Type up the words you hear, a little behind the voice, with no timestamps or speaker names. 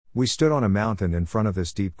We stood on a mountain in front of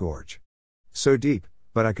this deep gorge. So deep,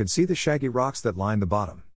 but I could see the shaggy rocks that lined the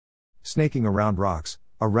bottom. Snaking around rocks,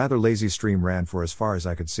 a rather lazy stream ran for as far as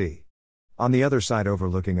I could see. On the other side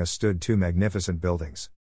overlooking us stood two magnificent buildings.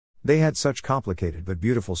 They had such complicated but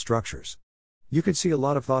beautiful structures. You could see a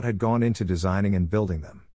lot of thought had gone into designing and building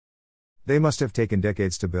them. They must have taken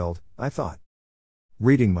decades to build, I thought.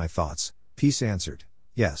 Reading my thoughts, Peace answered,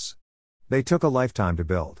 yes. They took a lifetime to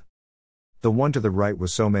build. The one to the right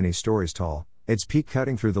was so many stories tall, its peak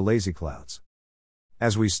cutting through the lazy clouds.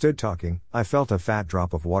 As we stood talking, I felt a fat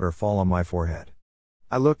drop of water fall on my forehead.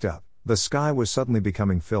 I looked up, the sky was suddenly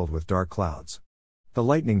becoming filled with dark clouds. The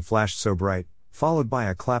lightning flashed so bright, followed by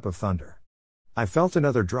a clap of thunder. I felt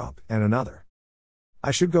another drop, and another. I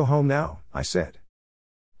should go home now, I said.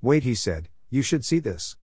 Wait, he said, you should see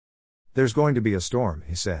this. There's going to be a storm,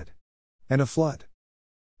 he said. And a flood.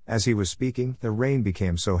 As he was speaking, the rain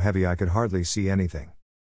became so heavy I could hardly see anything.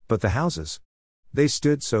 But the houses. They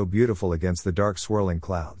stood so beautiful against the dark swirling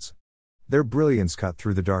clouds. Their brilliance cut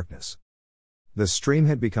through the darkness. The stream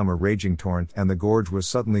had become a raging torrent and the gorge was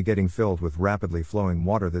suddenly getting filled with rapidly flowing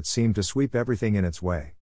water that seemed to sweep everything in its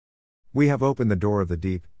way. We have opened the door of the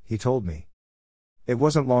deep, he told me. It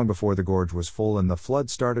wasn't long before the gorge was full and the flood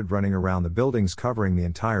started running around the buildings covering the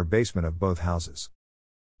entire basement of both houses.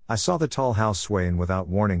 I saw the tall house sway and without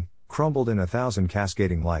warning, crumbled in 1,000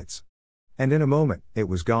 cascading lights. And in a moment, it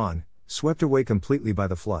was gone, swept away completely by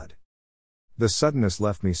the flood. The suddenness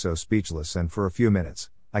left me so speechless and for a few minutes,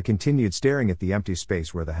 I continued staring at the empty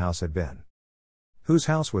space where the house had been. Whose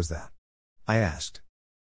house was that? I asked.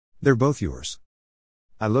 They're both yours.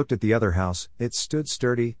 I looked at the other house, it stood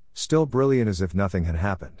sturdy, still brilliant as if nothing had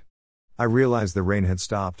happened. I realized the rain had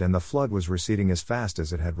stopped and the flood was receding as fast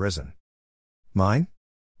as it had risen. Mine?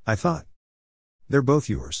 I thought. They're both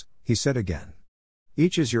yours, he said again.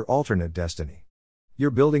 Each is your alternate destiny.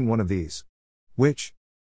 You're building one of these. Which?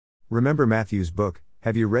 Remember Matthew's book,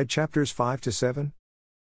 have you read chapters 5 to 7?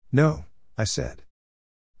 No, I said.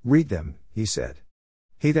 Read them, he said.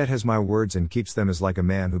 He that has my words and keeps them is like a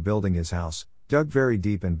man who building his house, dug very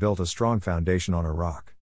deep and built a strong foundation on a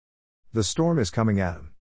rock. The storm is coming at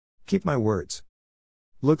him. Keep my words.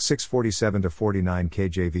 Luke 6:47-49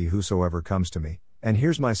 KJV. Whosoever comes to me, and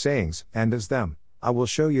hears my sayings, and does them, I will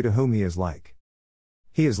show you to whom he is like.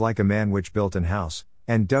 He is like a man which built an house,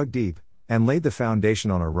 and dug deep, and laid the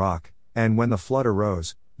foundation on a rock, and when the flood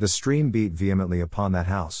arose, the stream beat vehemently upon that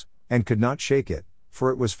house, and could not shake it,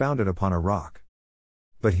 for it was founded upon a rock.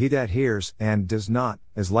 But he that hears, and does not,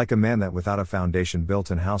 is like a man that without a foundation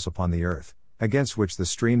built an house upon the earth, against which the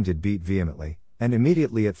stream did beat vehemently, and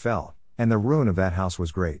immediately it fell, and the ruin of that house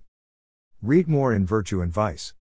was great. Read more in Virtue and Vice.